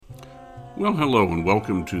Well, hello and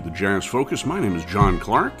welcome to the Jazz Focus. My name is John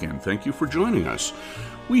Clark, and thank you for joining us.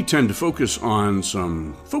 We tend to focus on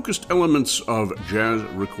some focused elements of jazz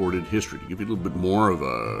recorded history to give you a little bit more of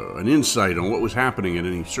an insight on what was happening at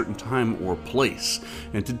any certain time or place.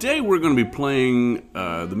 And today we're going to be playing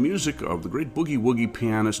the music of the great boogie-woogie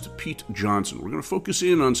pianist Pete Johnson. We're going to focus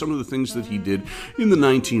in on some of the things that he did in the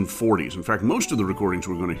 1940s. In fact, most of the recordings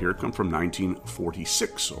we're going to hear come from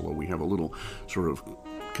 1946, although we have a little sort of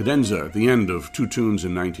cadenza at the end of two tunes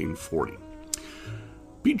in 1940.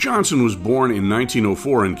 Pete Johnson was born in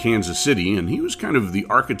 1904 in Kansas City, and he was kind of the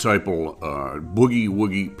archetypal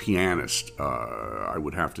boogie-woogie pianist, I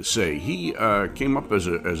would have to say. He came up as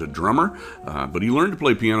a drummer, but he learned to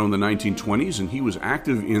play piano in the 1920s, and he was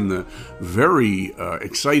active in the very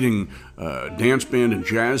exciting dance band and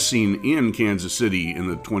jazz scene in Kansas City in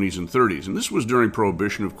the 20s and 30s. And this was during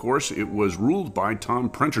Prohibition, of course. It was ruled by Tom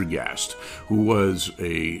Prendergast, who was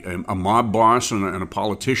a mob boss and a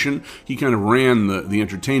politician. He kind of ran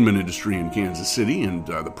the entertainment industry in Kansas City, and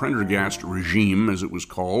the Prendergast regime, as it was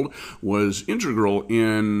called, was integral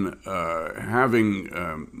in having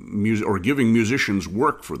music or giving musicians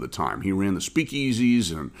work for the time. He ran the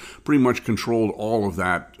speakeasies and pretty much controlled all of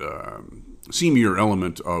that seamier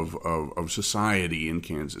element of society in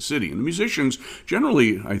Kansas City. And the musicians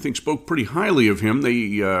generally, I think, spoke pretty highly of him.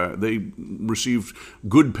 They received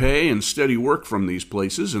good pay and steady work from these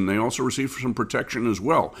places, and they also received some protection as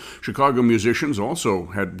well. Chicago musicians also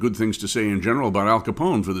had good things to say in general about Al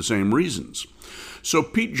Capone for the same reasons. So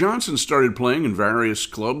Pete Johnson started playing in various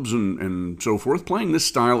clubs and so forth, playing this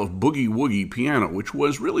style of boogie-woogie piano, which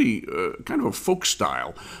was really kind of a folk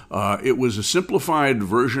style. It was a simplified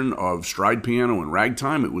version of stride piano and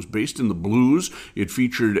ragtime. It was based in the blues. It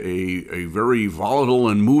featured a very volatile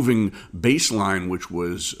and moving bass line, which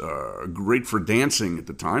was great for dancing at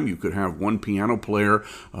the time. You could have one piano player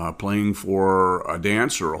playing for a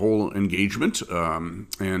dance or a whole engagement,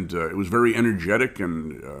 and it was very energetic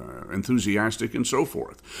and enthusiastic and so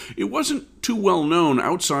forth. It wasn't too well known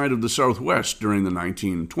outside of the Southwest during the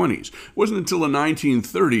 1920s. It wasn't until the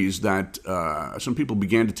 1930s that some people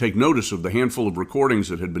began to take notice of the handful of recordings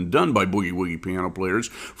that had been done by boogie-woogie piano players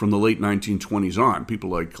from the late 1920s on. People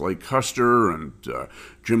like Clay Custer and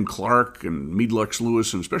Jim Clark and Meadlux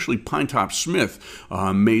Lewis, and especially Pinetop Smith,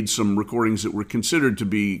 made some recordings that were considered to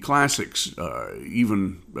be classics,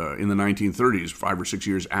 even in the 1930s, 5 or 6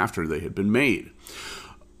 years after they had been made.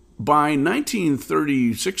 By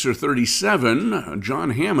 1936 or 37,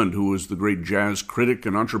 John Hammond, who was the great jazz critic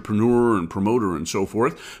and entrepreneur and promoter and so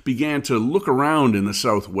forth, began to look around in the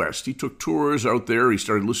Southwest. He took tours out there. He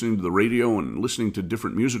started listening to the radio and listening to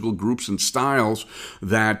different musical groups and styles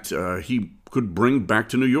that he could bring back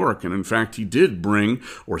to New York. And in fact, he did bring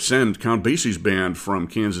or send Count Basie's band from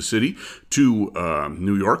Kansas City to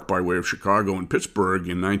New York by way of Chicago and Pittsburgh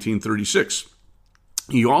in 1936.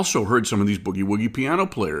 He also heard some of these boogie-woogie piano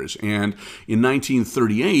players, and in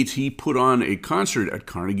 1938, he put on a concert at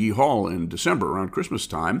Carnegie Hall in December, around Christmas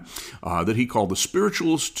time, that he called the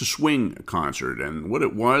Spirituals to Swing concert. And what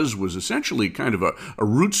it was essentially kind of a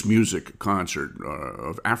roots music concert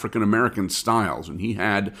of African-American styles. And he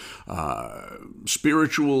had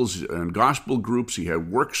spirituals and gospel groups, he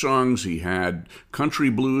had work songs, he had country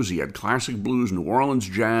blues, he had classic blues, New Orleans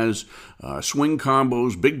jazz, swing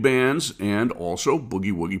combos, big bands, and also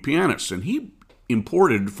boogie-woogie pianists. And he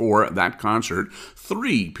imported for that concert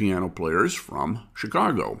 3 piano players from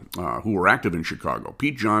Chicago, who were active in Chicago: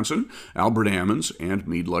 Pete Johnson, Albert Ammons, and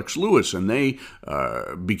Meadlux Lewis. And they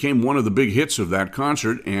became one of the big hits of that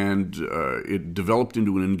concert, and it developed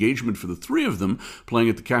into an engagement for the 3 of them playing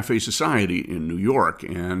at the Cafe Society in New York.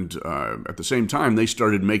 And at the same time, they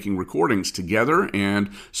started making recordings together and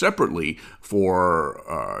separately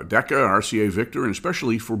for Decca, RCA Victor, and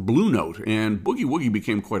especially for Blue Note. And boogie-woogie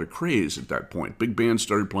became quite a craze at that point. Big bands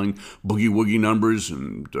started playing boogie-woogie numbers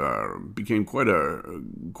and became quite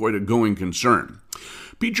a going concern.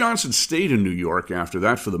 Pete Johnson stayed in New York after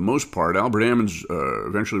that for the most part. Albert Ammons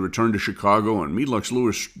eventually returned to Chicago, and Meadlux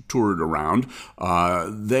Lewis toured around.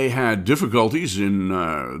 They had difficulties in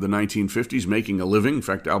the 1950s making a living. In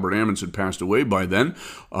fact, Albert Ammons had passed away by then.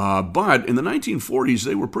 But in the 1940s,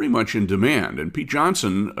 they were pretty much in demand. And Pete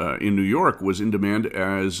Johnson in New York was in demand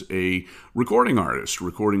as a recording artist,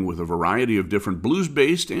 recording with a variety of different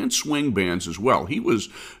blues-based and swing bands as well. He was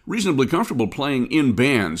reasonably comfortable playing in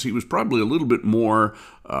bands. He was probably a little bit more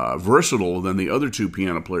versatile than the other 2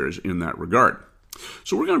 piano players in that regard.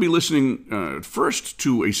 So we're going to be listening first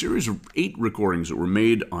to a series of 8 recordings that were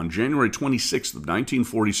made on January 26th of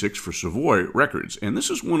 1946 for Savoy Records. And this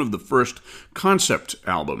is one of the first concept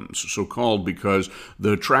albums, so called because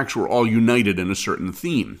the tracks were all united in a certain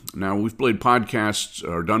theme. Now, we've played podcasts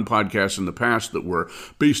or done podcasts in the past that were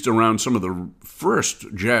based around some of the first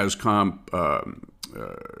jazz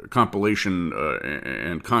compilation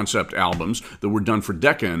and concept albums that were done for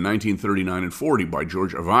Decca in 1939 and 40 by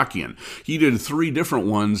George Avakian. He did 3 different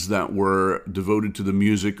ones that were devoted to the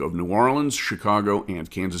music of New Orleans, Chicago, and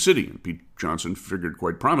Kansas City. And Pete Johnson figured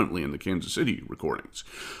quite prominently in the Kansas City recordings.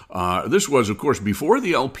 This was, of course, before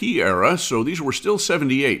the LP era, so these were still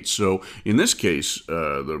 78. So in this case,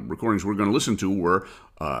 the recordings we're going to listen to were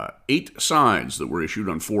 8 sides that were issued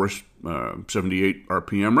on 4 78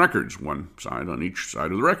 RPM records, one side on each side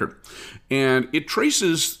of the record. And it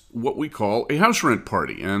traces what we call a house rent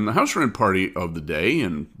party. And the house rent party of the day,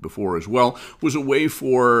 and before as well, was a way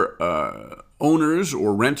for owners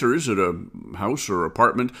or renters at a house or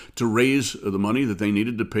apartment to raise the money that they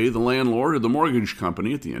needed to pay the landlord or the mortgage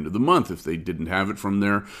company at the end of the month. If they didn't have it from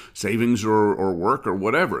their savings or work or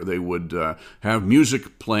whatever, they would have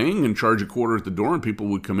music playing and charge a quarter at the door, and people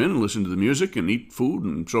would come in and listen to the music and eat food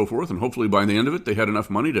and so forth, and hopefully by the end of it they had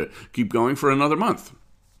enough money to keep going for another month.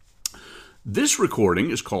 This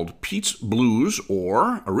recording is called Pete's Blues,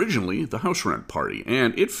 or originally the House Rent Party,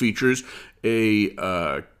 and it features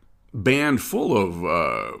a band full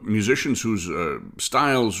of musicians whose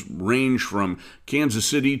styles range from Kansas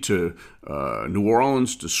City to New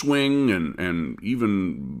Orleans to swing and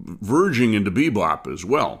even verging into bebop as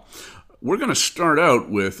well. We're going to start out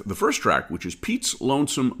with the first track, which is Pete's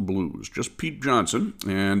Lonesome Blues, just Pete Johnson,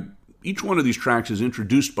 and each one of these tracks is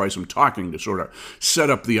introduced by some talking to sort of set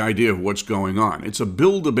up the idea of what's going on. It's a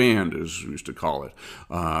build-a-band, as we used to call it.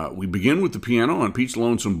 We begin with the piano on Pete's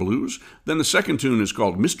Lonesome Blues. Then the second tune is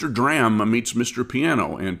called Mr. Dram Meets Mr.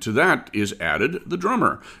 Piano, and to that is added the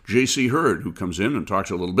drummer, J.C. Hurd, who comes in and talks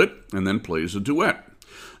a little bit and then plays a duet.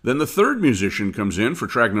 Then the third musician comes in for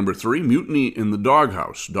track number 3, Mutiny in the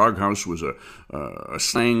Doghouse. Doghouse was a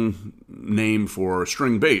slang name for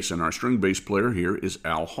string bass, and our string bass player here is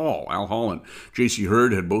Al Hall. Al Hall and J.C.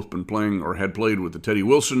 Hurd had both been playing or had played with the Teddy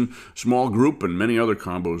Wilson small group and many other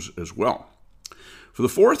combos as well. For the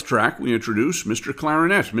fourth track, we introduce Mr.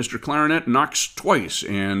 Clarinet. Mr. Clarinet knocks twice,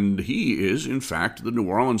 and he is, in fact, the New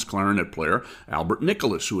Orleans clarinet player Albert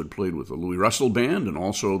Nicholas, who had played with the Louis Russell Band and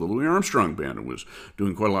also the Louis Armstrong Band and was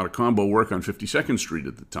doing quite a lot of combo work on 52nd Street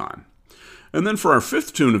at the time. And then for our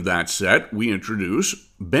fifth tune of that set, we introduce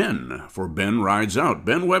Ben, for Ben Rides Out.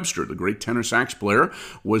 Ben Webster, the great tenor sax player,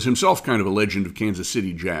 was himself kind of a legend of Kansas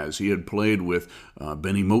City jazz. He had played with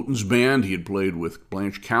Benny Moten's band. He had played with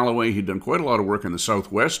Blanche Calloway. He'd done quite a lot of work in the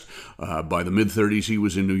Southwest. By the mid-30s, he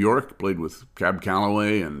was in New York, played with Cab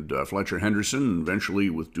Calloway and Fletcher Henderson, and eventually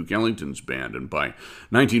with Duke Ellington's band. And by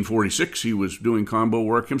 1946, he was doing combo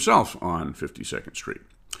work himself on 52nd Street.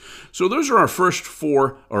 So those are our first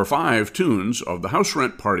 4 or 5 tunes of the House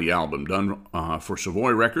Rent Party album done for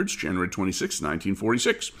Savoy Records, January 26,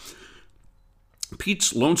 1946.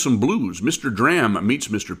 Pete's Lonesome Blues, Mr. Dram Meets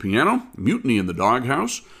Mr. Piano, Mutiny in the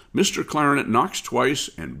Doghouse, Mr. Clarinet Knocks Twice,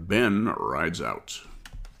 and Ben Rides Out.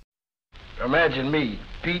 Imagine me,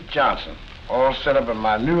 Pete Johnson, all set up in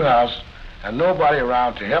my new house and nobody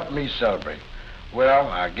around to help me celebrate. Well,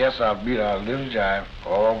 I guess I'll beat out a little jive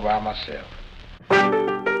all by myself.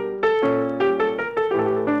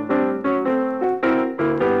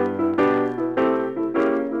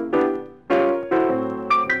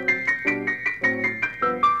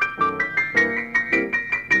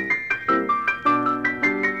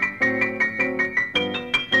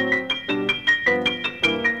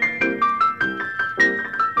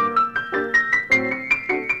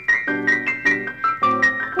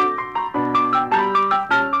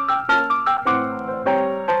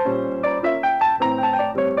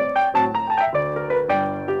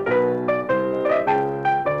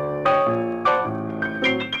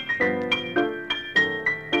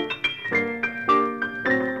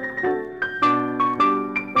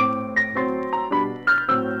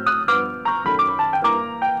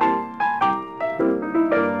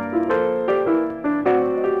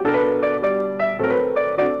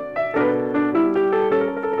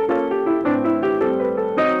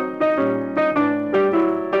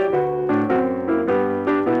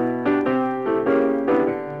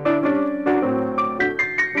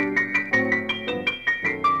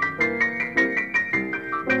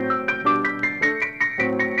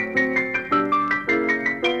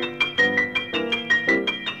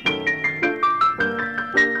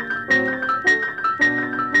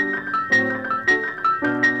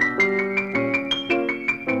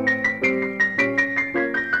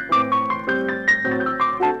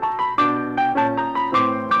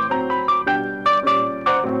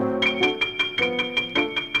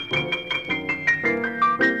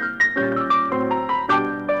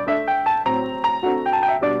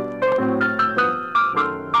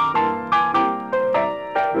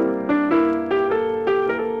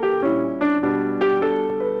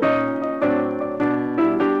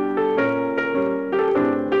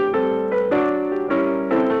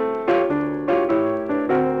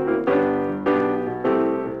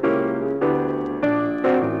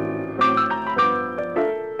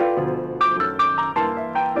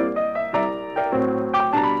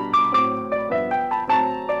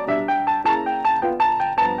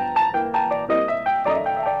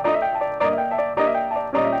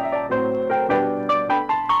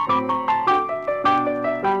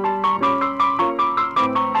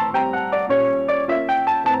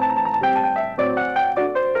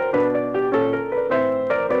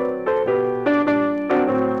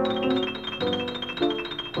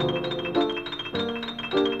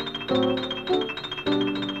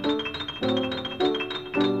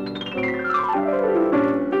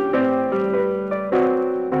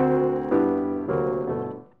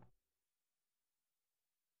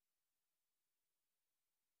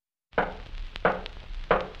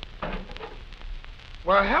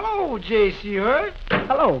 Well, hello, J.C. Hurt.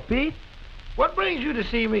 Hello, Pete. What brings you to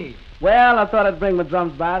see me? Well, I thought I'd bring my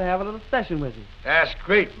drums by to have a little session with you. That's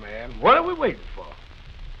great, man. What are we waiting for?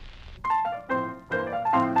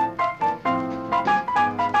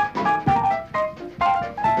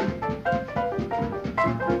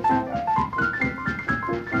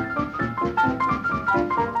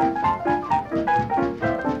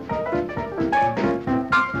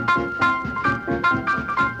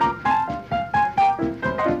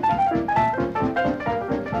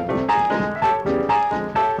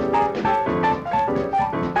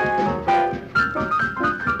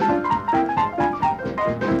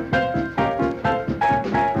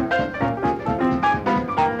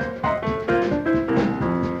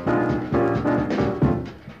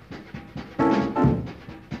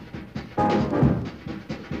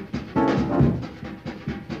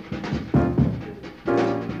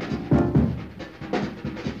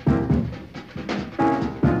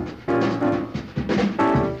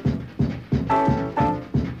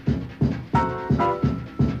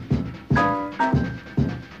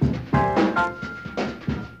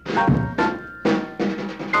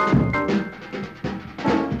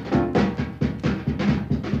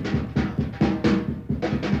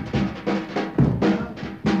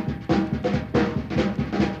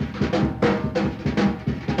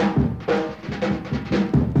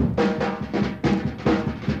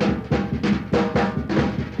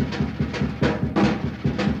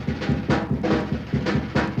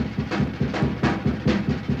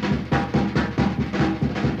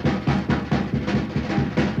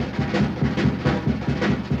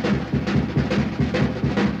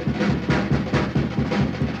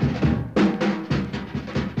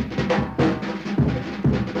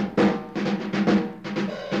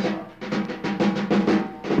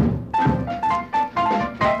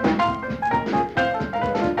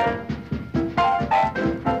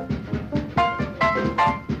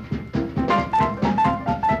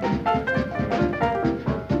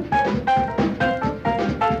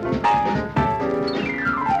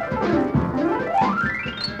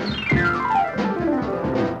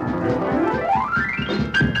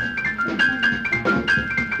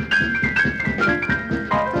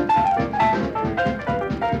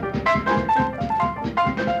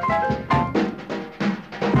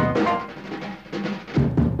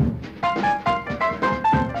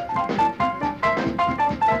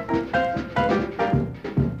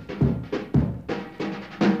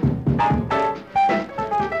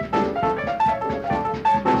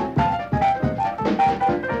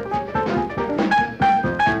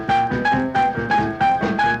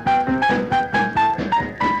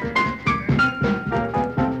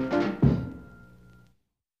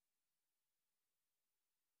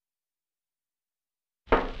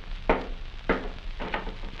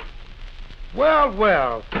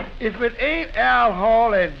 Well, if it ain't Al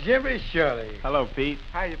Hall and Jimmy Shirley. Hello, Pete.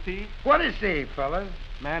 Hiya, Pete. What do you say, fellas?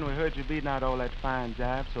 Man, we heard you beating out all that fine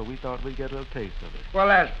jive, so we thought we'd get a little taste of it. Well,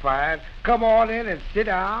 that's fine. Come on in and sit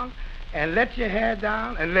down and let your hair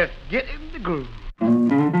down and let's get in the groove.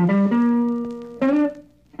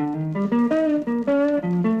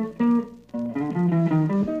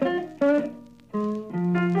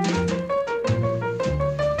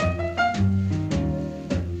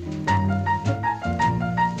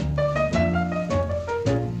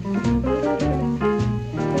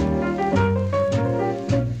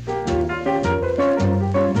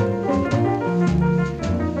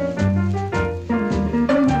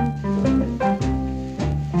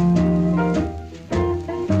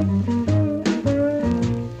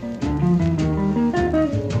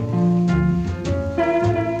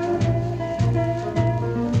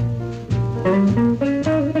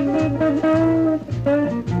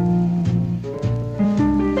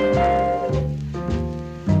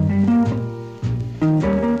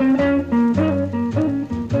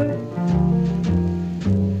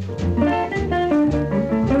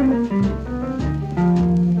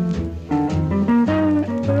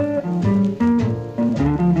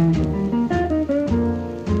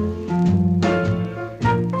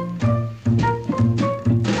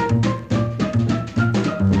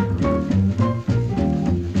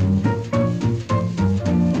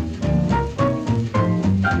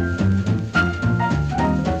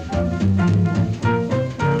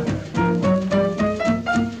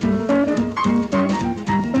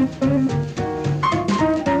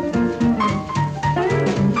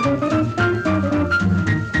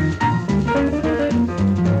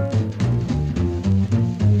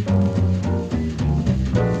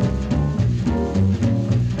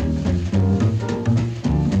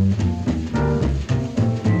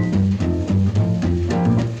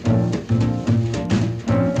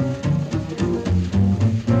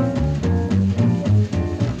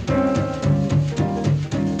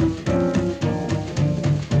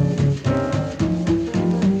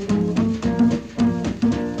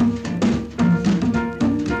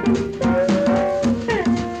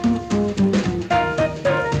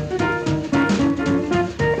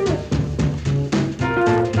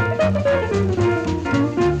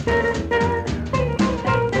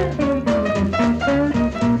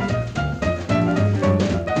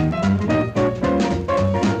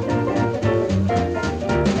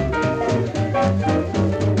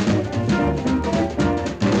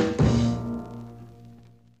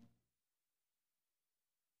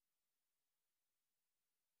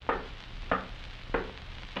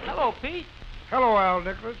 Pete. Hello, Al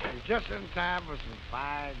Nicholas. You're just in time for some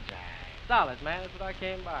fine jive. Solid, man. That's what I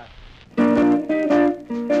came by.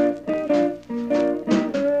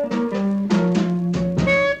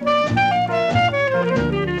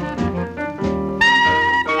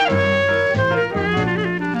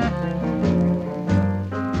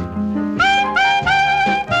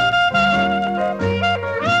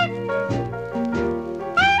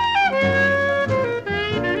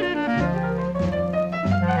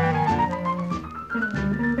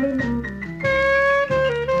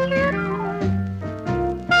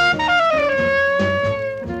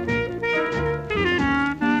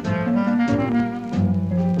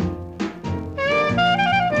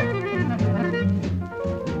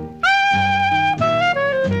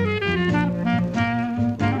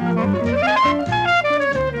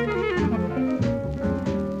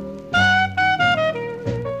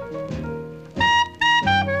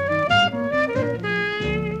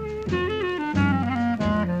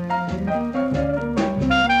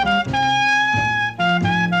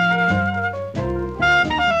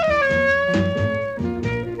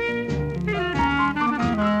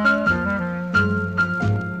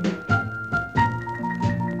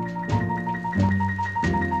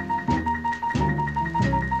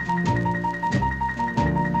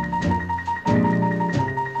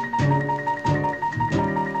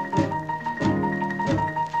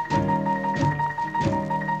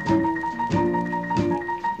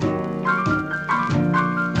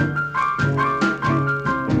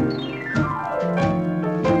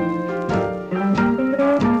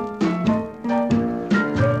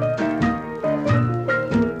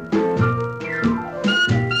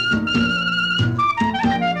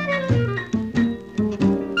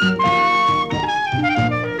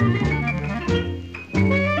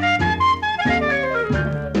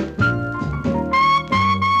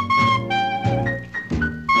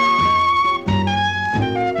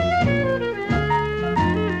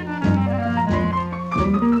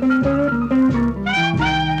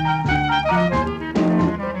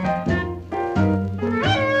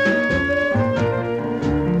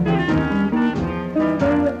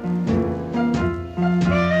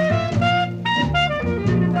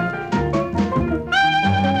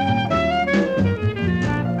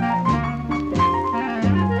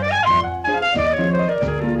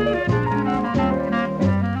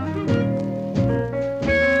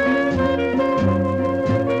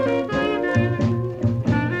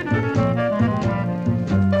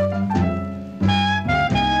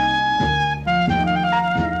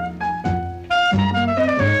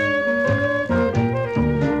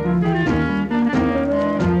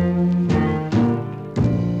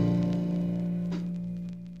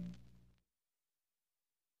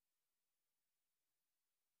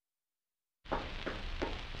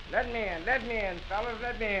 Let me in, fellas,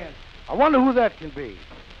 let me in. I wonder who that can be.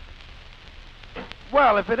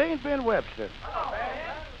 Well, if it ain't Ben Webster. Hello,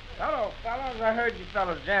 man. Hello, fellas. I heard you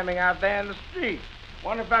fellas jamming out there in the street.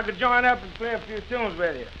 Wonder if I could join up and play a few tunes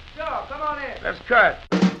with you. Sure, come on in. Let's cut.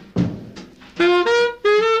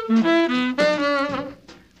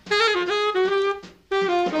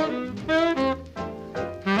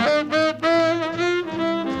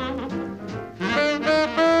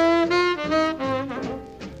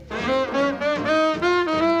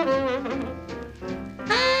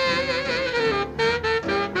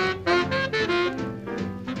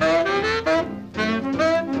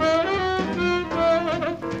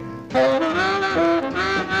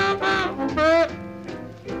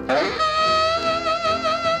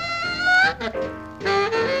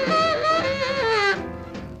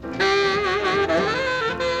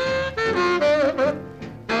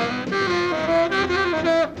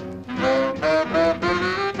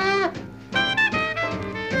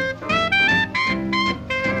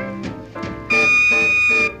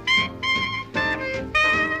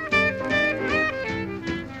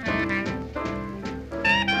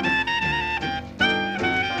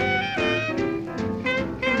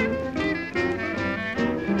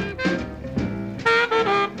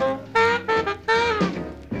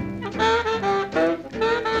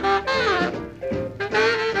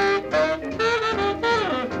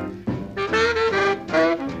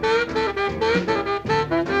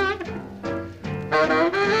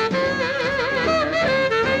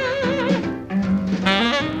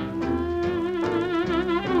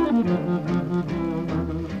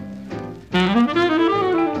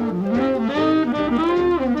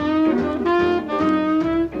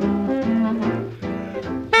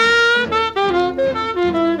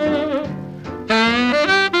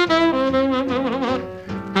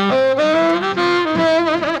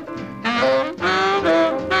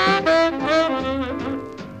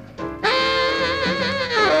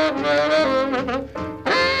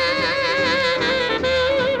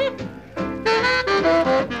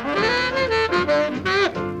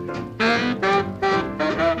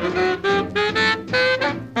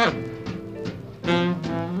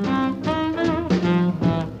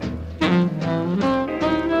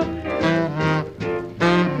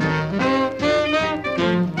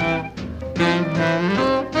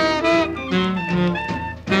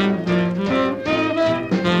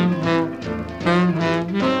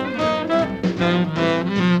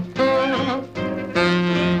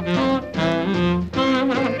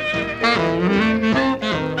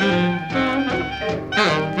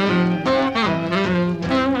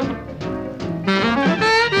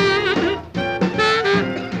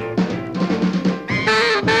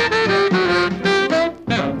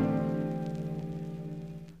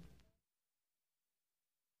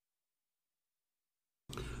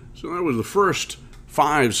 So that was the first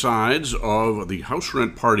 5 sides of the House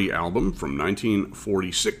Rent Party album from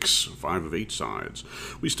 1946, 5 of 8 sides.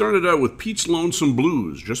 We started out with Pete's Lonesome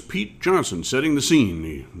Blues, just Pete Johnson setting the scene.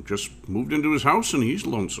 He just moved into his house and he's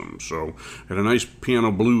lonesome, so had a nice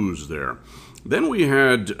piano blues there. Then we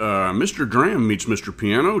had Mr. Dram Meets Mr.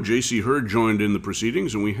 Piano. J.C. Hurd joined in the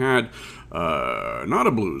proceedings, and we had not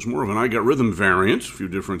a blues, more of an I Got Rhythm variant, a few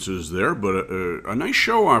differences there, but a nice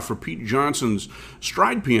show-off for Pete Johnson's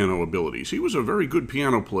stride piano abilities. He was a very good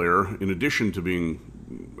piano player, in addition to being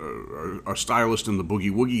a stylist in the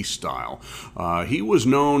boogie-woogie style. He was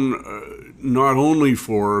known not only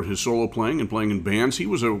for his solo playing and playing in bands, he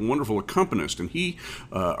was a wonderful accompanist, and he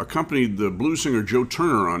accompanied the blues singer Joe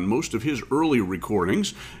Turner on most of his early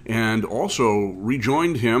recordings, and also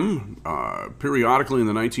rejoined him periodically in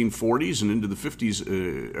the 1940s and into the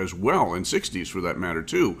 50s as well, and 60s for that matter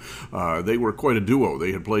too. They were quite a duo.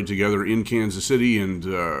 They had played together in Kansas City, and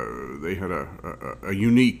they had a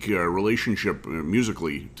unique relationship musically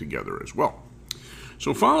together as well.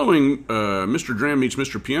 So following Mr. Dram Meets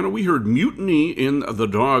Mr. Piano, we heard Mutiny in the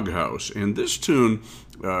Doghouse. And this tune,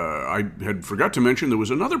 I had forgot to mention there was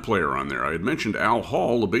another player on there. I had mentioned Al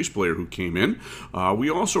Hall, the bass player who came in. We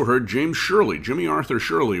also heard James Shirley. Jimmy Arthur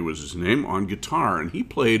Shirley was his name, on guitar. And he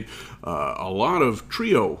played a lot of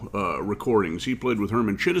trio recordings. He played with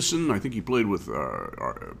Herman Chittison. I think he played with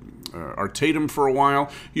Art Tatum for a while.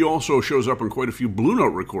 He also shows up on quite a few Blue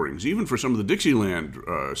Note recordings, even for some of the Dixieland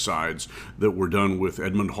sides that were done with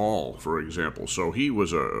Edmund Hall, for example. So he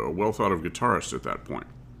was a well-thought-of guitarist at that point.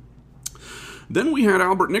 Then we had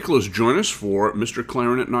Albert Nicholas join us for Mr.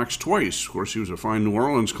 Clarinet Knocks Twice. Of course, he was a fine New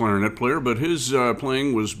Orleans clarinet player, but his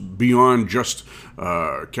playing was beyond just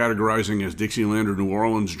categorizing as Dixieland or New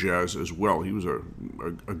Orleans jazz as well. He was a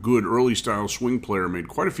good early-style swing player, made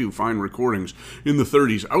quite a few fine recordings in the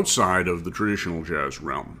 30s outside of the traditional jazz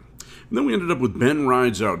realm. And then we ended up with Ben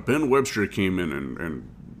Rides Out. Ben Webster came in and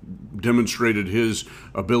demonstrated his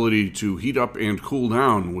ability to heat up and cool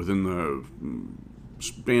down within the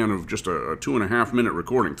span of just a 2.5-minute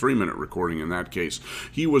recording, 3-minute recording in that case.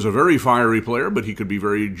 He was a very fiery player, but he could be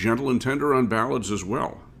very gentle and tender on ballads as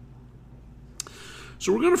well.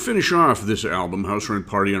 So we're going to finish off this album, House Rent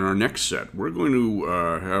Party, in our next set. We're going to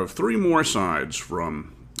have 3 more sides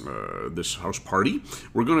from this house party.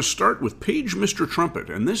 We're going to start with Page Mr. Trumpet,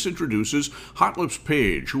 and this introduces Hot Lips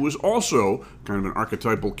Page, who was also kind of an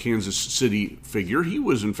archetypal Kansas City figure. He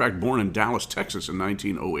was, in fact, born in Dallas, Texas in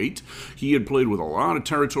 1908. He had played with a lot of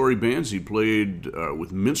territory bands. He played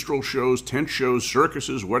with minstrel shows, tent shows,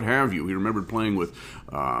 circuses, what have you. He remembered playing with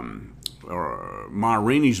Ma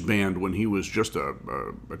Rainey's band when he was just a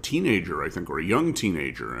teenager, I think, or a young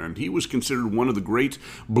teenager, and he was considered one of the great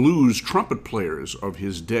blues trumpet players of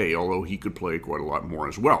his day, although he could play quite a lot more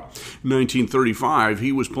as well. In 1935,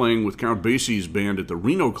 he was playing with Count Basie's band at the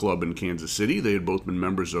Reno Club in Kansas City. They had both been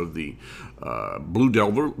members of the Blue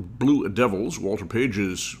Devils, Walter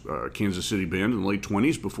Page's Kansas City band, in the late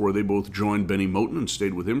 20s, before they both joined Benny Moten and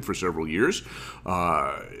stayed with him for several years.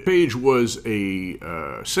 Page was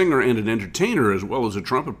a singer and an entertainer as well as a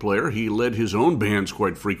trumpet player. He led his own bands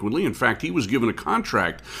quite frequently. In fact, he was given a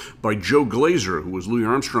contract by Joe Glazer, who was Louis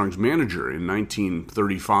Armstrong's manager, in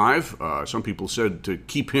 1935. Some people said to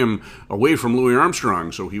keep him away from Louis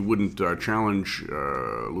Armstrong so he wouldn't challenge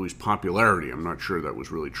Louis' popularity. I'm not sure that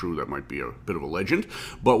was really true. That might be a bit of a legend.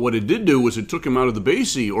 But what it did do was it took him out of the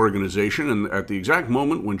Basie organization, and at the exact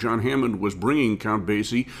moment when John Hammond was bringing Count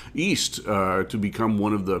Basie east to become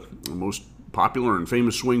one of the most popular and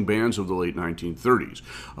famous swing bands of the late 1930s.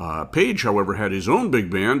 Page, however, had his own big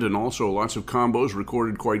band and also lots of combos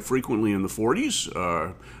recorded quite frequently in the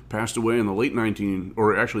 40s. passed away in the in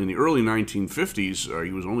the early 1950s.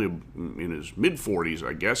 He was only in his mid-40s,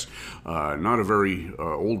 I guess. Not a very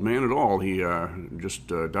old man at all. He just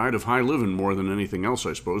died of high living more than anything else,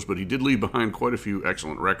 I suppose, but he did leave behind quite a few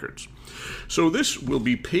excellent records. So this will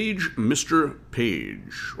be Page Mr.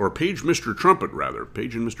 Page, or Page Mr. Trumpet, rather.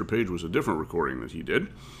 Page and Mr. Page was a different recording that he did.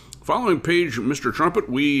 Following Page Mr. Trumpet,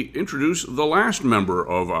 we introduce the last member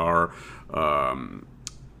of our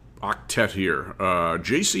octet here,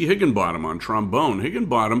 J.C. Higginbottom on trombone.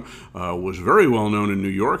 Higginbottom was very well known in New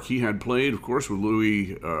York. He had played, of course, with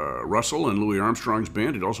Louis Russell and Louis Armstrong's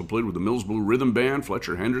band. He'd also played with the Mills Blue Rhythm Band,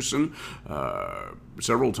 Fletcher Henderson,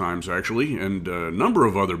 several times actually, and a number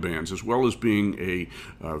of other bands, as well as being a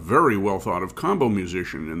very well thought of combo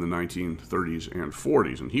musician in the 1930s and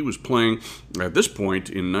 40s. And he was playing at this point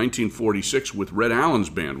in 1946 with Red Allen's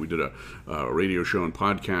band. We did a radio show and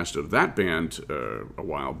podcast of that band a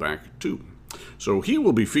while back too. So he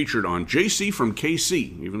will be featured on J.C. from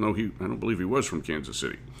KC, even though I don't believe he was from Kansas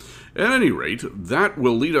City. At any rate, that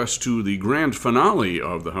will lead us to the grand finale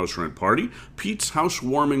of the House Rent Party, Pete's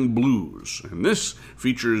Housewarming Blues. And this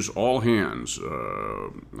features all hands,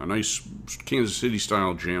 a nice Kansas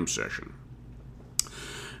City-style jam session.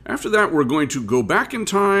 After that, we're going to go back in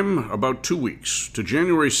time about 2 weeks, to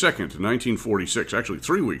January 2nd, 1946. Actually,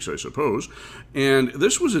 3 weeks, I suppose. And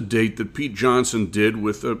this was a date that Pete Johnson did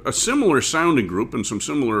with a similar sounding group and some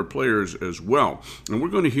similar players as well. And we're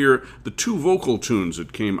going to hear the two vocal tunes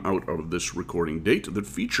that came out of this recording date that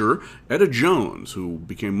feature Etta Jones, who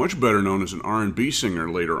became much better known as an R&B singer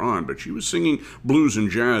later on, but she was singing blues and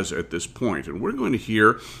jazz at this point. And we're going to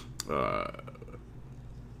hear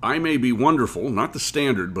I May Be Wonderful, not the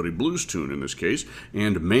standard, but a blues tune in this case,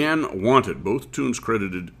 and Man Wanted, both tunes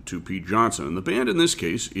credited to Pete Johnson. And the band in this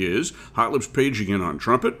case is Hot Lips Page again on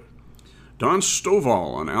trumpet, Don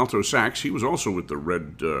Stovall on alto sax. He was also with the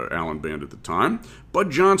Red Allen Band at the time. Bud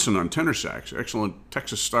Johnson on tenor sax, excellent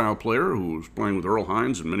Texas-style player who was playing with Earl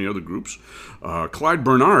Hines and many other groups. Clyde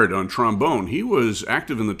Bernard on trombone. He was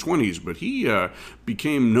active in the 20s, but he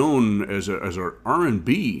became known as an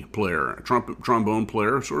R&B player, a trombone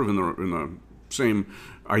player, sort of in the same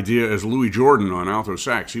idea as Louis Jordan on alto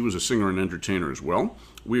sax. He was a singer and entertainer as well.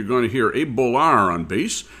 We're going to hear Abe Bolar on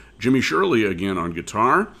bass, Jimmy Shirley again on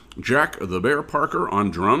guitar, Jack the Bear Parker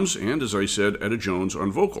on drums, and, as I said, Etta Jones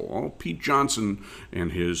on vocal. All Pete Johnson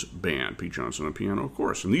and his band. Pete Johnson on piano, of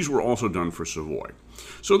course. And these were also done for Savoy.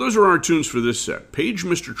 So those are our tunes for this set. Page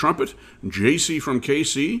Mr. Trumpet, J.C. from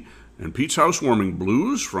KC, and Pete's Housewarming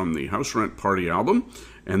Blues from the House Rent Party album.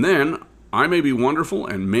 And then I May Be Wonderful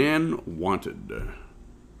and Man Wanted.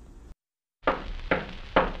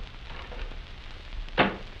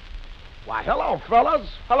 Why, hello, fellas.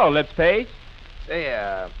 Hello, Lips Page. Say,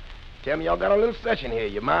 tell me y'all got a little session here.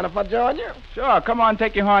 You mind if I join you? Sure, come on,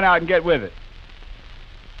 take your horn out and get with it.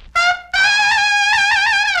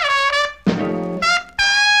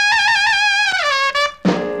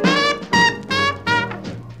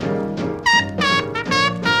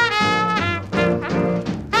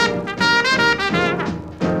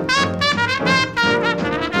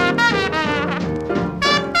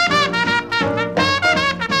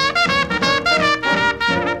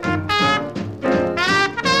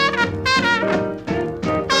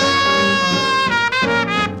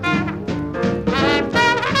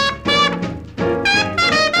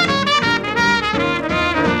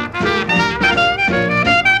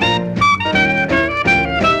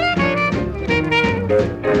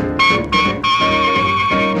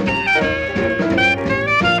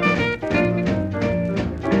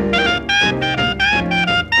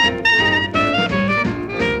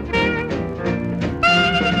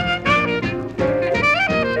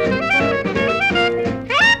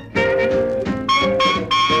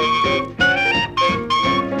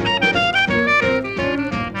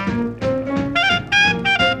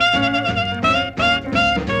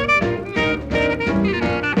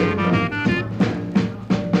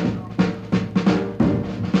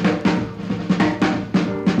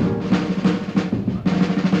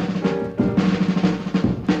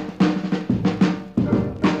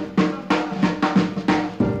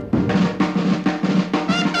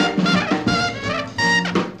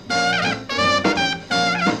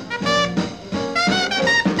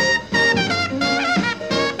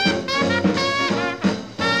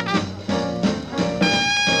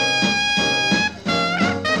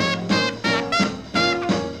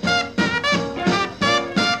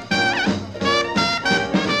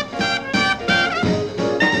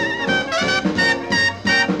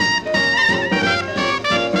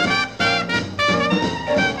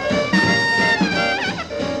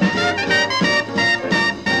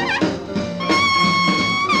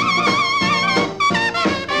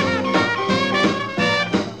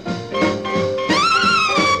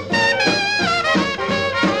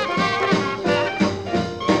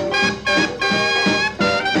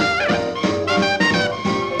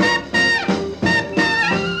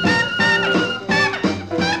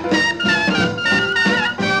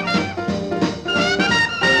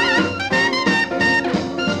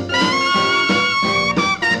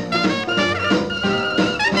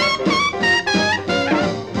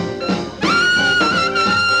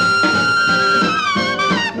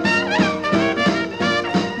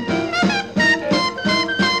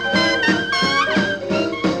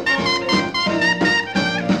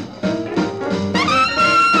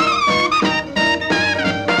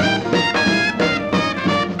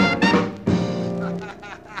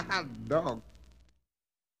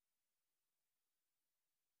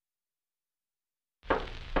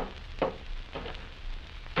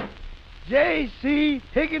 J.C.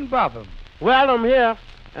 Higginbotham. Well, I'm here,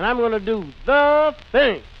 and I'm going to do the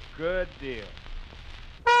thing. Good deal.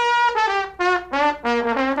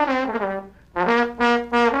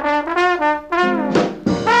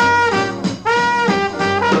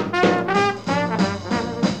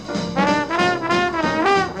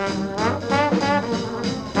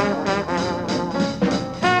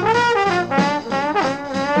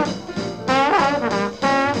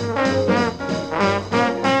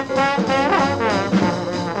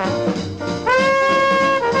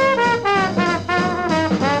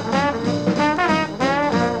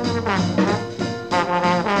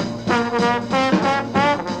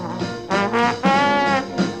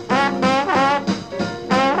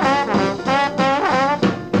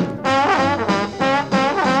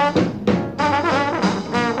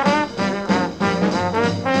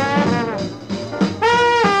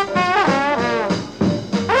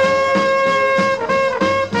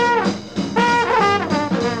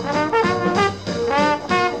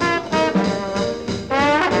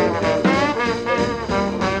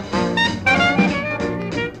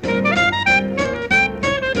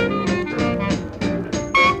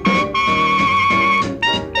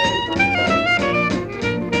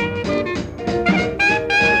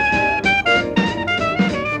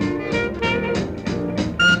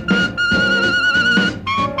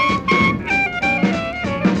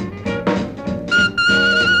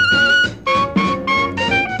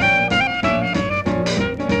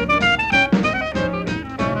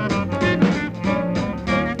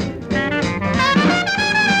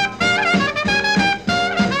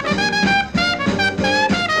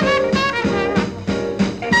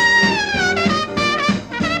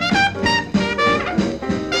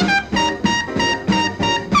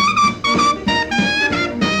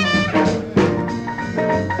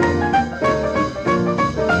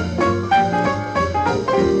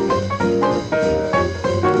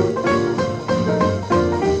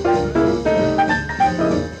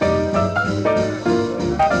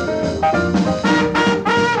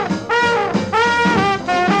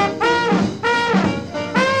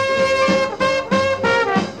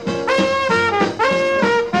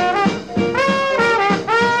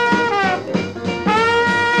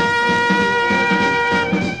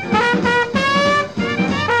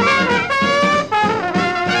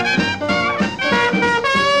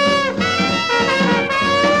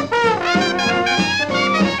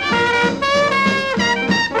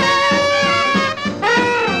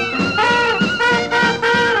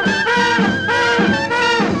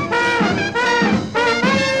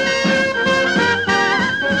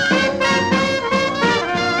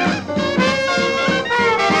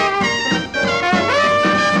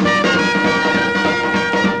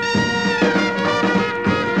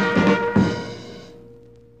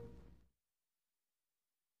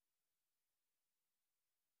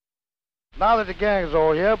 Now that the gang's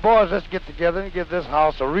all here, boys, let's get together and give this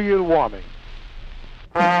house a real warming.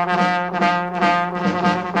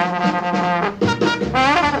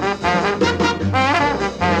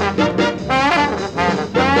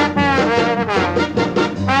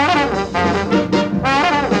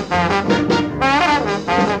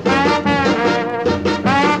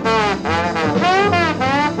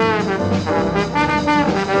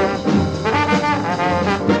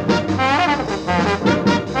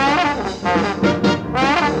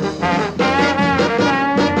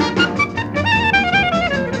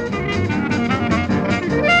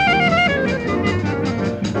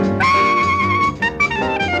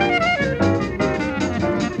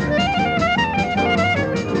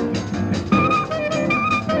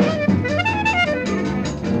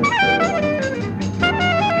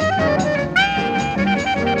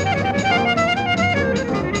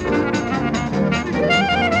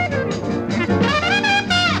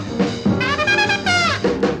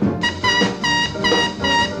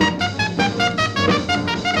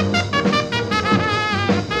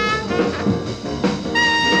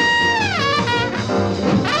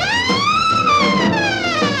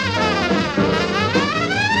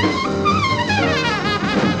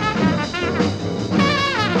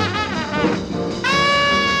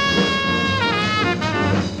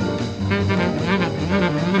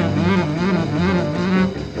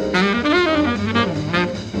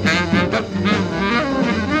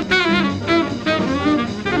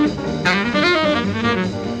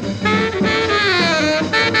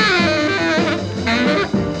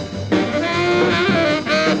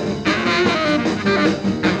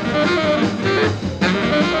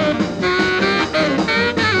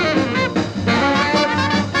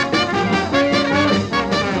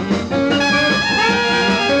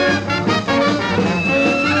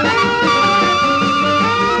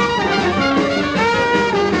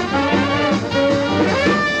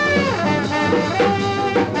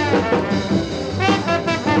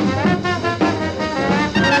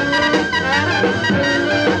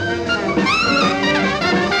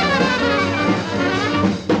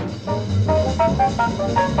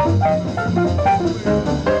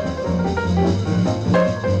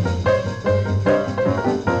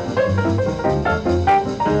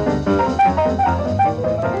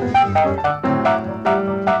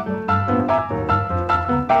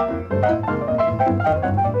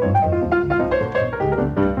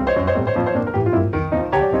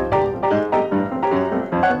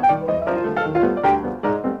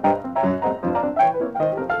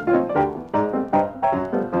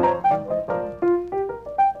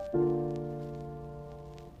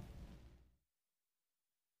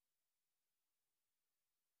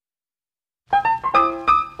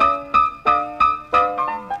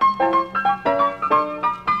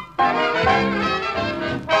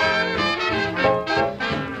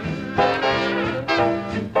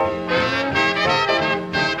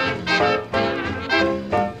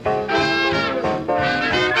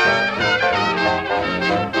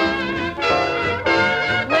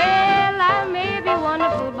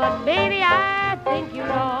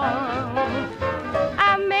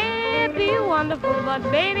 but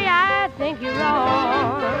baby, I think you're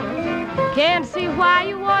wrong. Can't see why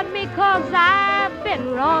you want me, 'cause I've been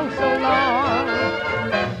wrong so long.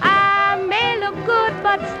 I may look good,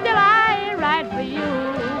 but still I ain't right for you.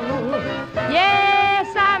 Yes,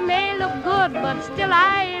 I may look good, but still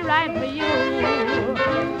I ain't right for you.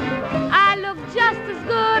 I look just as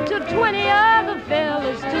good to 20 other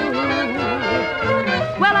fellas too.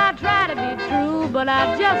 Well, I try to be true, but I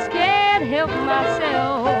just can't help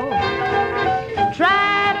myself.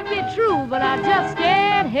 Try to be true, but I just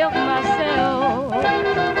can't help myself.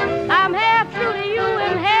 I'm half true to you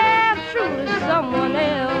and half true to someone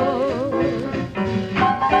else.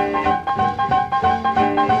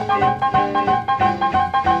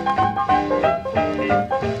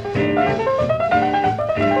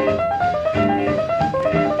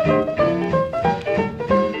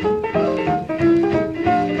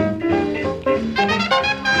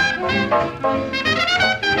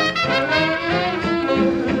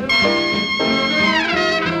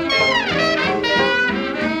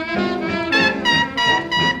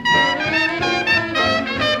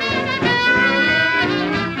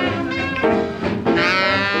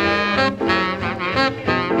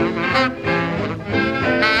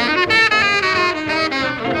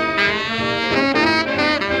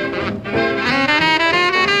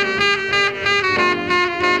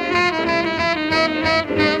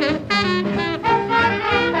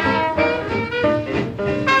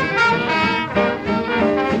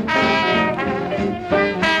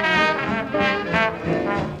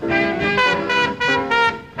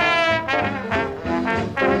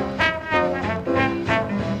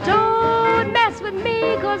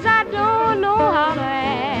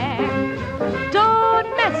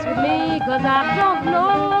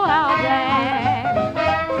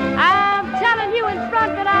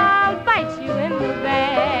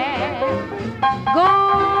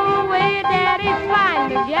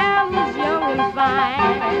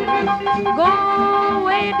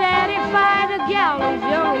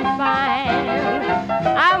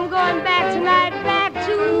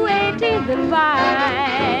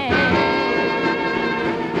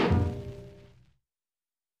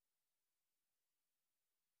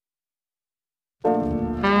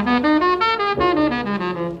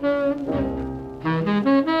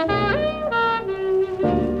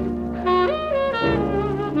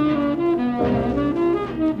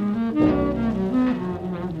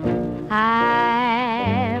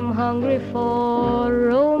 I'm hungry for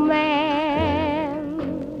romance.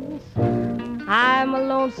 I'm a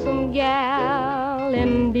lonesome gal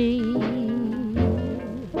indeed.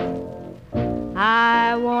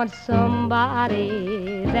 I want somebody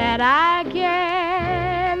that I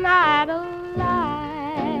can idolize.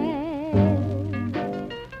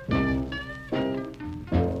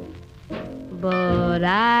 But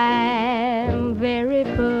I'm very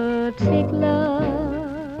particular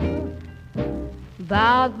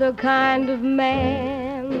about the kind of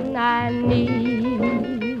man I need,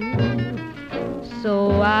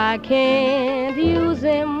 so I can't use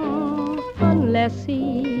him unless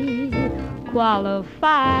he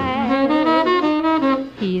qualifies.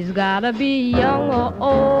 He's gotta be young or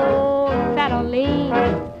old, fat or lean,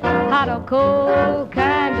 hot or cold,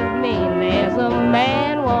 kind of mean. There's a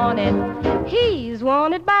man wanted, he's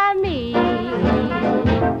wanted by me.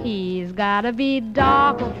 He's gotta be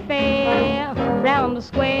dark or fair, round or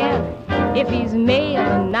square. If he's male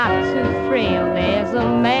and not too frail, there's a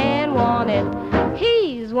man wanted,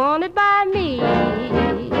 he's wanted by me.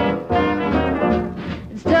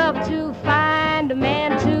 It's tough to find a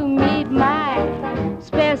man to meet my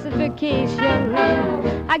specification.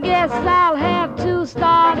 I guess I'll have to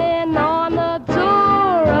start in on a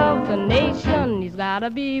tour of the nation. He's gotta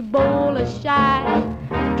be bold or shy,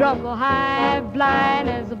 drunk or high, blind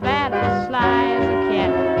as a bat or sly as a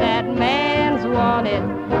cat. That man's wanted,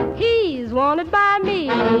 he's wanted by me.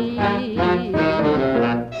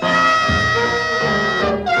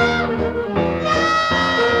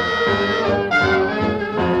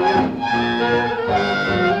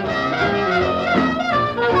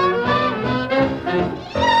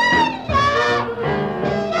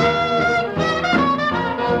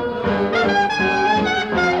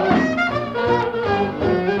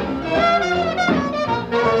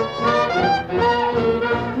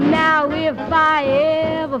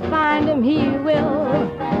 Find him, he will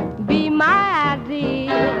be my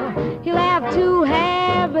ideal. He'll have to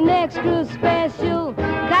have an extra special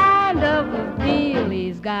kind of a deal.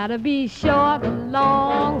 He's gotta be short or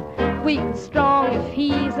long, weak and strong. If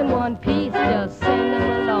he's in one piece, just send him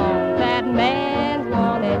along. That man's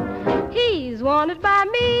wanted, he's wanted by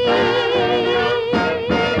me.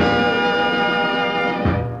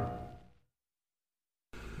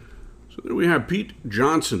 we have Pete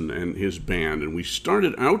Johnson and his band, and we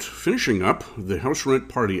started out finishing up the House Rent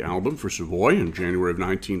Party album for Savoy in January of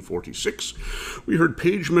 1946. We heard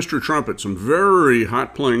Page Mr. Trumpet, some very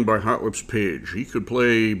hot playing by Hot Lips Page. He could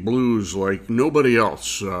play blues like nobody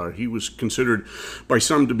else. He was considered by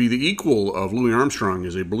some to be the equal of Louis Armstrong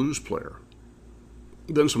as a blues player.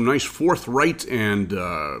 Then some nice forthright and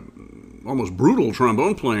almost brutal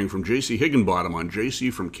trombone playing from J.C. Higginbottom on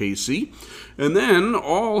J.C. from K.C. And then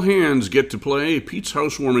all hands get to play Pete's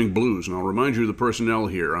Housewarming Blues. And I'll remind you of the personnel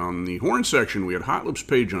here. On the horn section, we had Hot Lips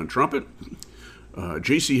Page on trumpet,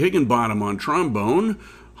 J.C. Higginbottom on trombone,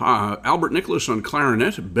 Albert Nicholas on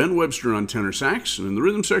clarinet, Ben Webster on tenor sax, and in the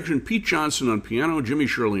rhythm section, Pete Johnson on piano, Jimmy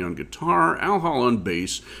Shirley on guitar, Al Hall on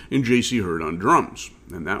bass, and J.C. Hurd on drums.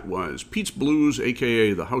 And that was Pete's Blues,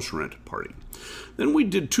 a.k.a. the House Rent Party. Then we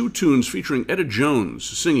did two tunes featuring Etta Jones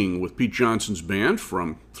singing with Pete Johnson's band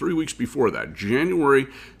from 3 weeks before that, January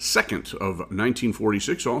 2nd of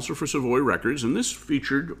 1946, also for Savoy Records. And this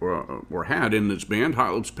featured, or had in its band,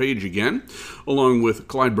 Hot Lips Page again, along with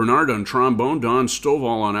Clyde Bernard on trombone, Don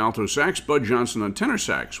Stovall on alto sax, Bud Johnson on tenor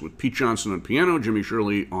sax, with Pete Johnson on piano, Jimmy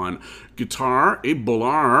Shirley on guitar, Abe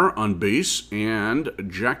Bolar on bass, and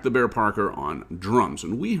Jack the Bear Parker on drums.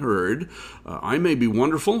 And we heard I May Be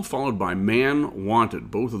Wonderful, followed by Man Wanted,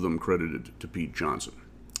 both of them credited to Pete Johnson.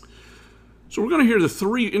 So we're going to hear the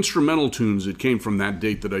three instrumental tunes that came from that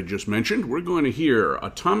date that I just mentioned. We're going to hear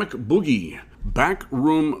Atomic Boogie,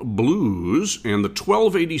 Backroom Blues, and the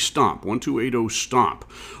 1280 Stomp, 1280 Stomp.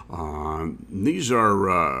 These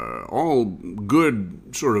are all good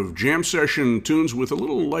sort of jam session tunes with a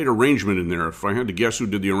little light arrangement in there. If I had to guess who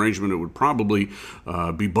did the arrangement, it would probably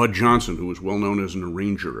be Bud Johnson, who was well known as an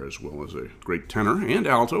arranger, as well as a great tenor and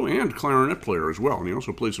alto and clarinet player as well. And he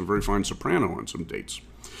also played some very fine soprano on some dates.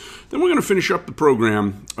 Then we're going to finish up the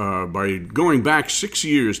program by going back 6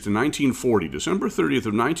 years to 1940, December 30th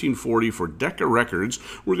of 1940 for Decca Records.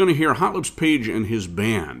 We're going to hear Hot Lips Page and his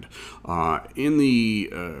band. In the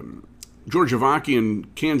George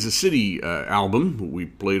Avakian Kansas City album we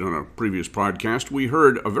played on a previous podcast, we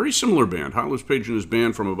heard a very similar band, Hot Lips Page and his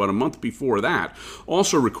band, from about a month before that,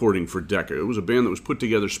 also recording for Decca. It was a band that was put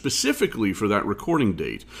together specifically for that recording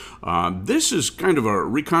date. This is kind of a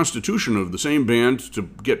reconstitution of the same band to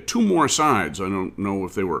get two more sides. I don't know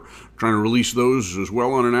if they were trying to release those as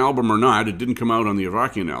well on an album or not. It didn't come out on the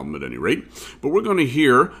Avakian album at any rate. But we're going to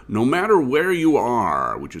hear No Matter Where You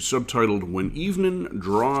Are, which is subtitled When Evening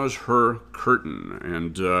Draws Her Curtain.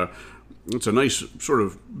 And it's a nice sort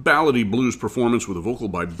of ballady blues performance with a vocal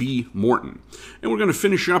by B. Morton. And we're going to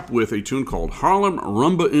finish up with a tune called Harlem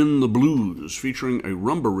Rumba in the Blues, featuring a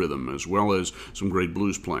rumba rhythm as well as some great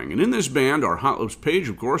blues playing. And in this band are Hot Lips Page,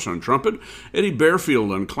 of course, on trumpet, Eddie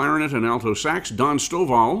Bearfield on clarinet and alto sax, Don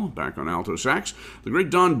Stovall, back on alto sax, the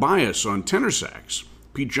great Don Bias on tenor sax,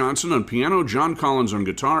 Pete Johnson on piano, John Collins on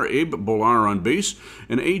guitar, Abe Bolar on bass,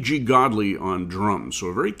 and A.G. Godley on drums. So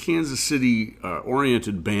a very Kansas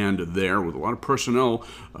City-oriented band there with a lot of personnel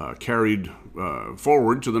carried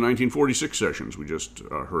forward to the 1946 sessions we just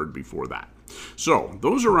heard before that. So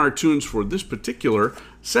those are our tunes for this particular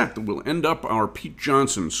set that will end up our Pete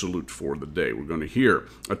Johnson salute for the day. We're going to hear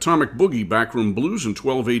Atomic Boogie, Backroom Blues, and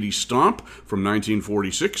 1280 Stomp from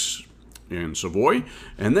 1946, in Savoy,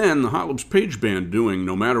 and then the Hot Lips Page Band doing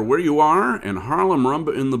No Matter Where You Are and Harlem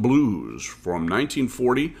Rumba in the Blues from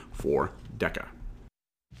 1940 for Decca.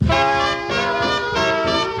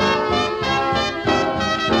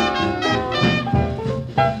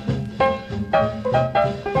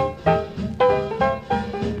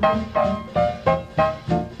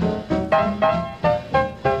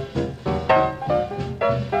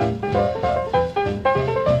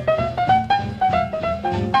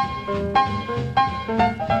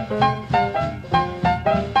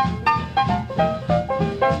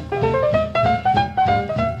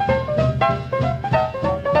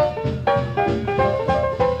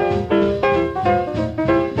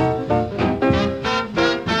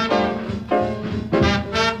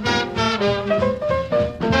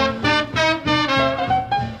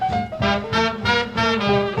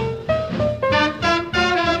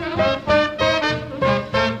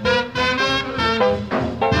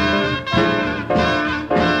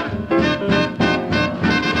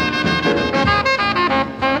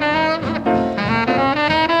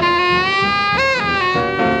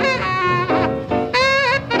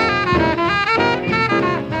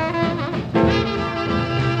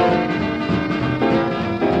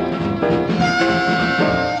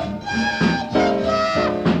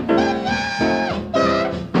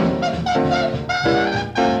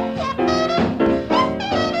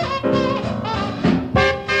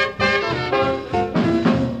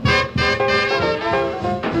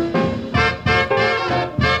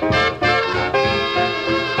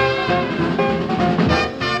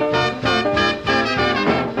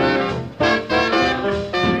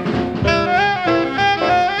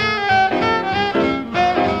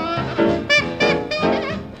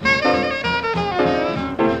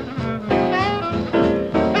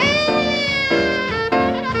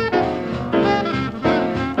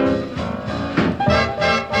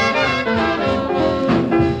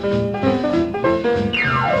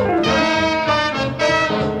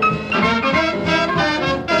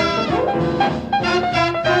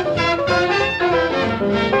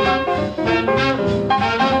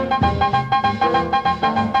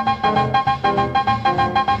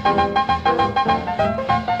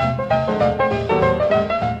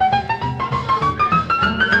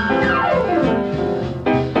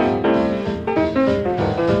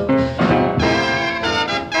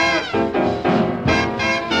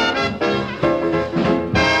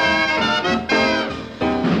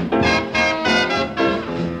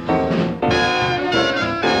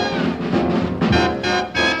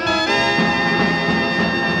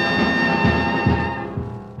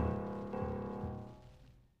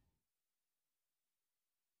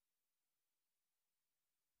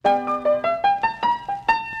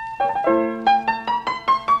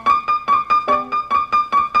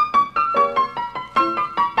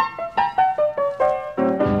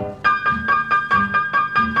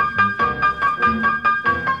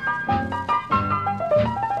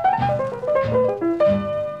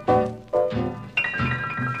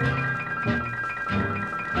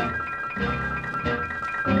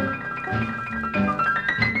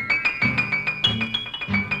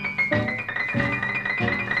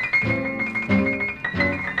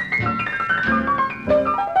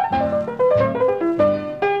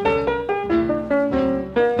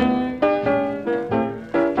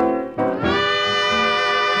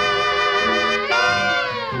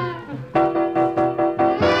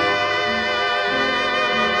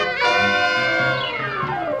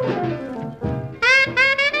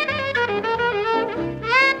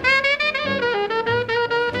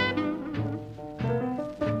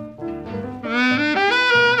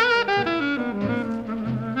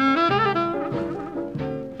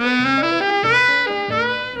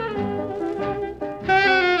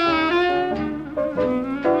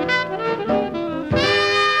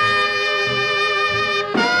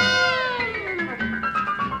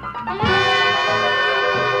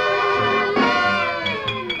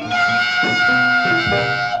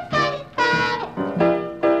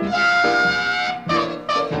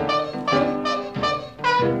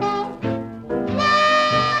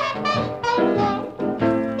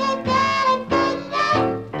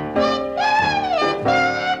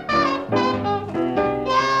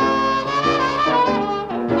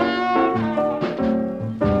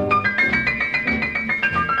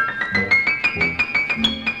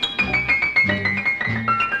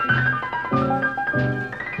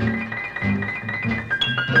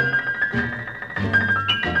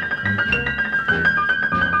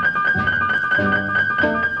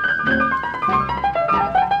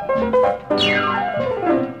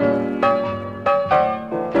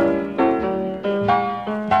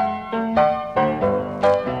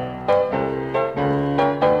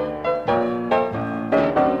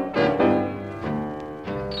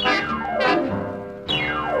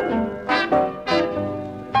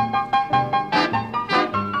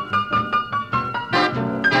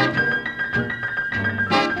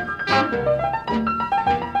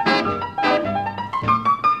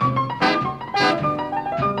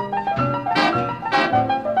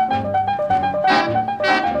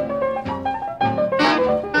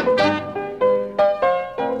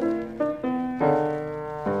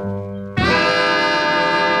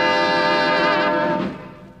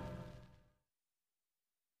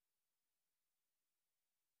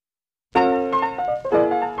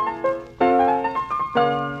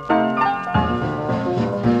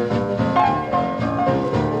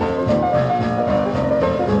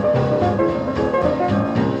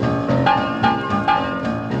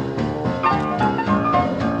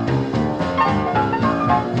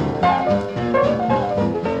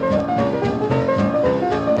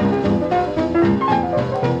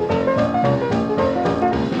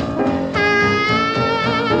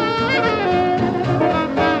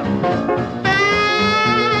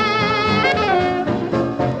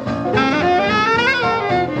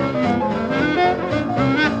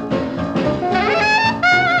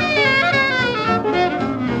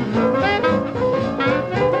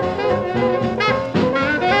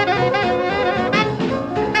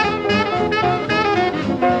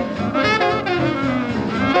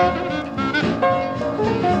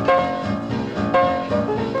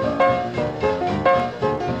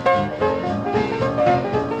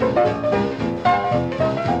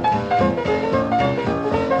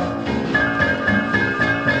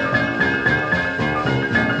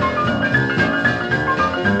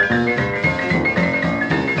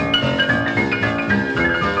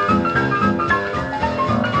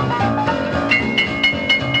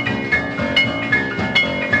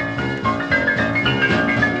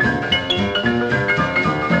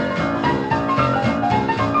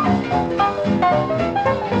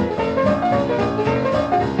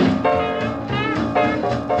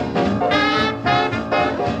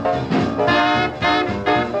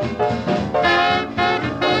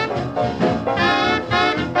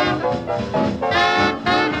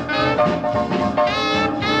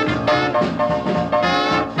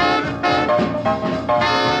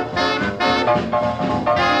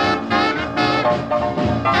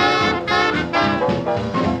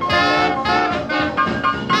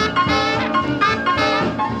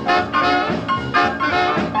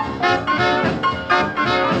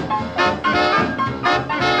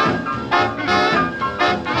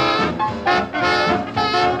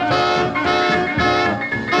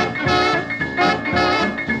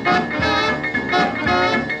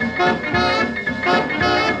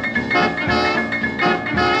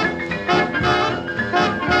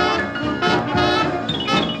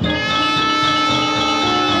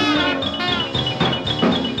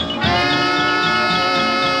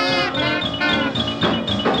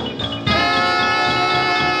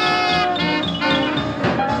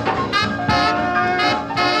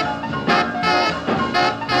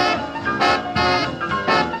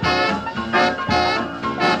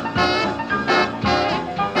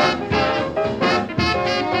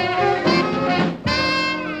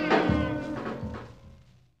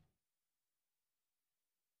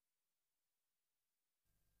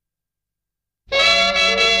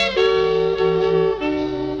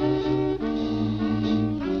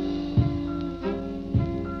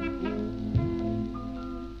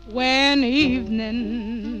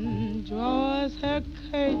 evening draws her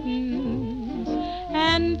curtains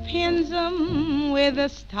and pins 'em with a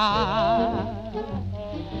star,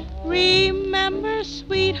 remember,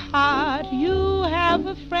 sweetheart, you have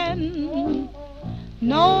a friend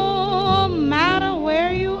no matter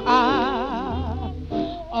where you are.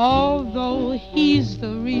 Although he's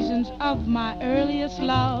the reasons of my earliest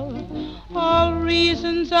love, all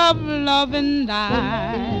reasons of love and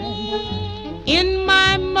thine. In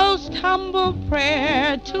my most humble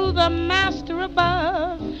prayer to the Master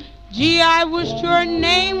above, gee, I wished your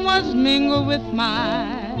name was mingled with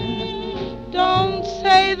mine. Don't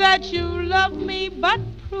say that you love me, but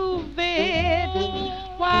prove it.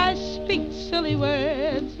 Why speak silly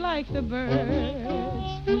words like the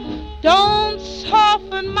birds? Don't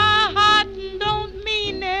soften my heart and don't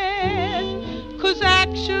mean it, 'cause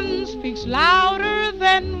action speaks louder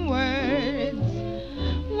than words.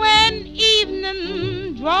 When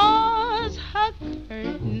evening draws her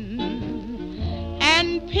curtain and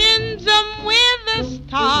pins 'em with a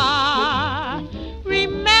star,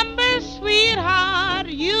 remember, sweetheart,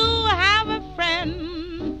 you have a friend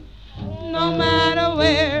no matter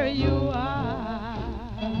where you are.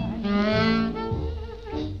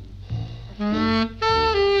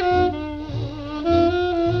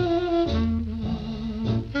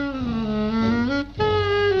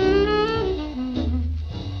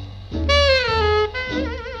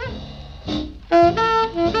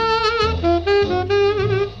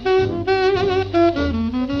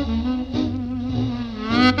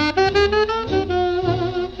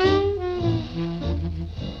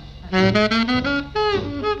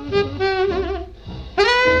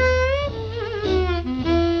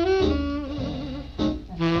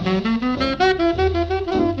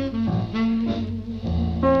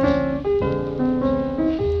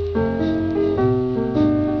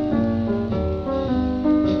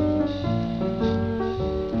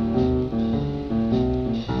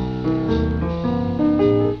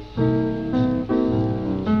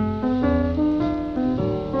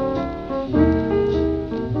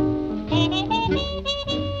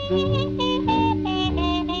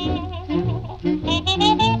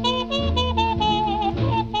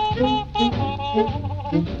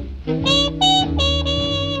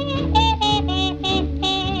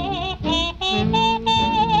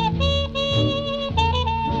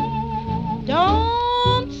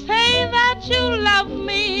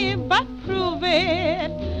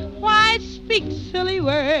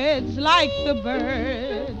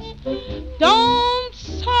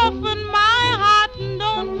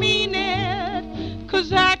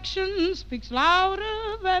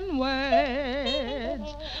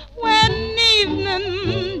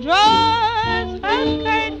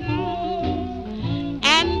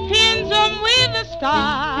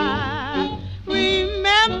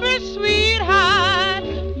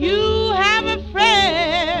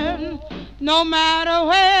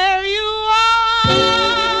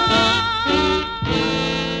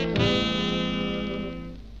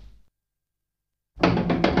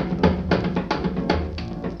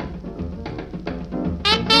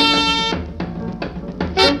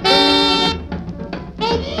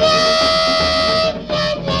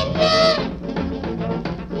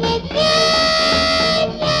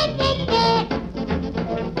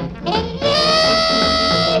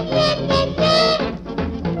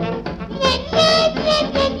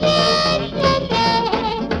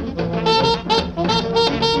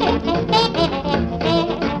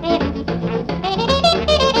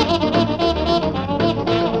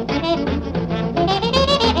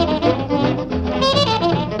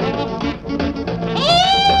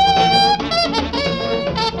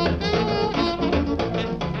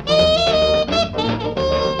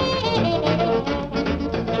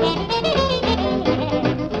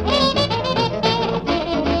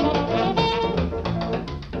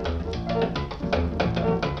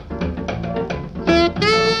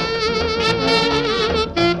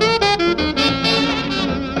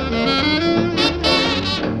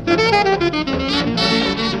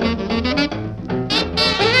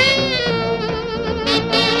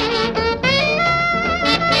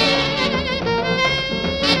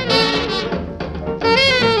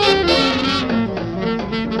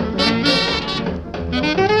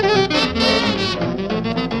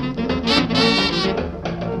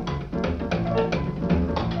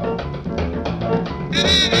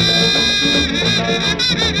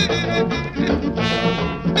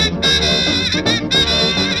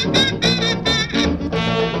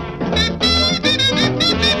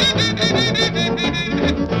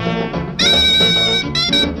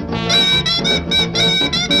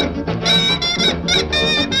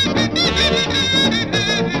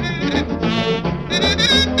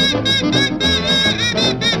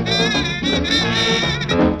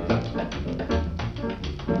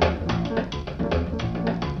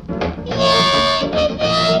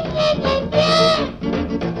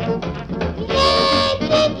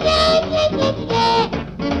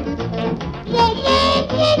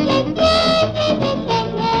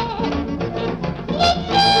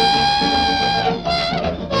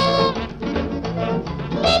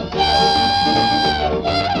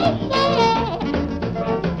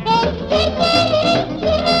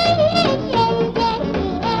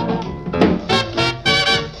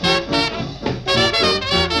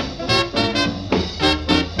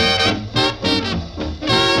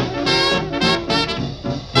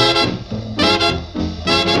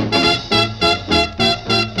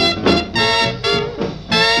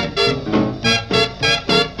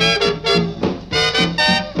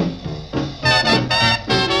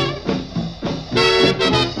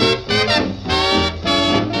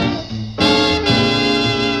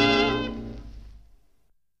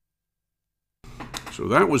 So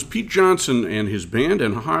that was Pete Johnson and his band,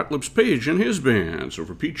 and Hot Lips Page and his band. So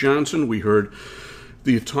for Pete Johnson, we heard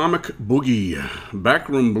The Atomic Boogie,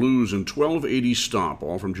 Backroom Blues, and 1280 Stomp,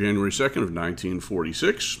 all from January 2nd of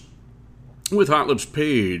 1946. With Hot Lips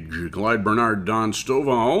Page, Clyde Bernard, Don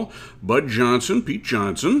Stovall, Bud Johnson, Pete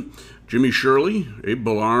Johnson, Jimmy Shirley, Abe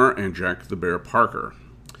Billar, and Jack the Bear Parker.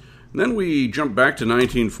 And then we jump back to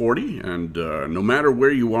 1940, and No Matter Where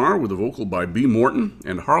You Are, with a vocal by B. Morton,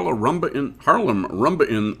 and Harlem Rumba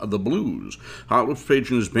in the Blues. Hot Lips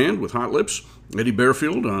Page and his band with Hot Lips, Eddie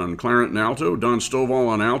Bearfield on clarinet and alto, Don Stovall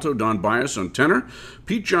on alto, Don Bias on tenor,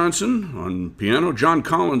 Pete Johnson on piano, John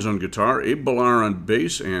Collins on guitar, Abe Billar on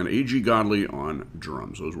bass, and A.G. Godley on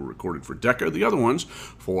drums. Those were recorded for Decca, the other ones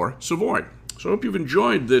for Savoy. So I hope you've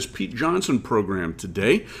enjoyed this Pete Johnson program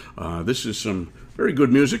today. This is some very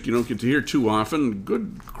good music you don't get to hear too often.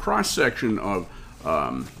 Good cross-section of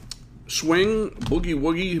swing,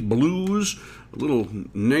 boogie-woogie, blues, a little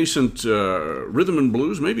nascent rhythm and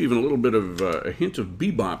blues, maybe even a little bit of a hint of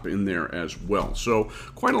bebop in there as well. So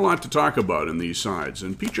quite a lot to talk about in these sides.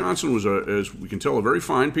 And Pete Johnson was, as we can tell, a very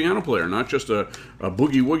fine piano player, not just a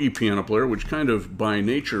boogie-woogie piano player, which kind of by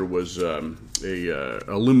nature was a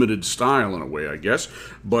limited style in a way, I guess.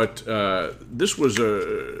 But this was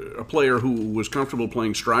a player who was comfortable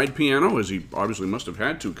playing stride piano, as he obviously must have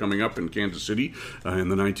had to coming up in Kansas City in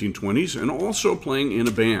the 1920s, and also playing in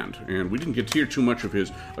a band. And we didn't get to hear too much of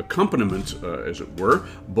his accompaniment, as it were,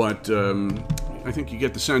 but I think you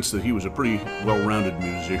get the sense that he was a pretty well-rounded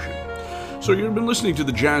musician. So you've been listening to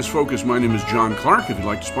the Jazz Focus. My name is John Clark. If you'd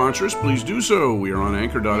like to sponsor us, please do so. We are on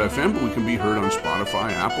Anchor.fm, but we can be heard on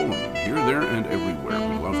Spotify, Apple, and here, there, and everywhere.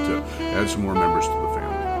 We'd love to add some more members to the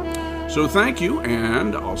family. So thank you,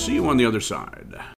 and I'll see you on the other side.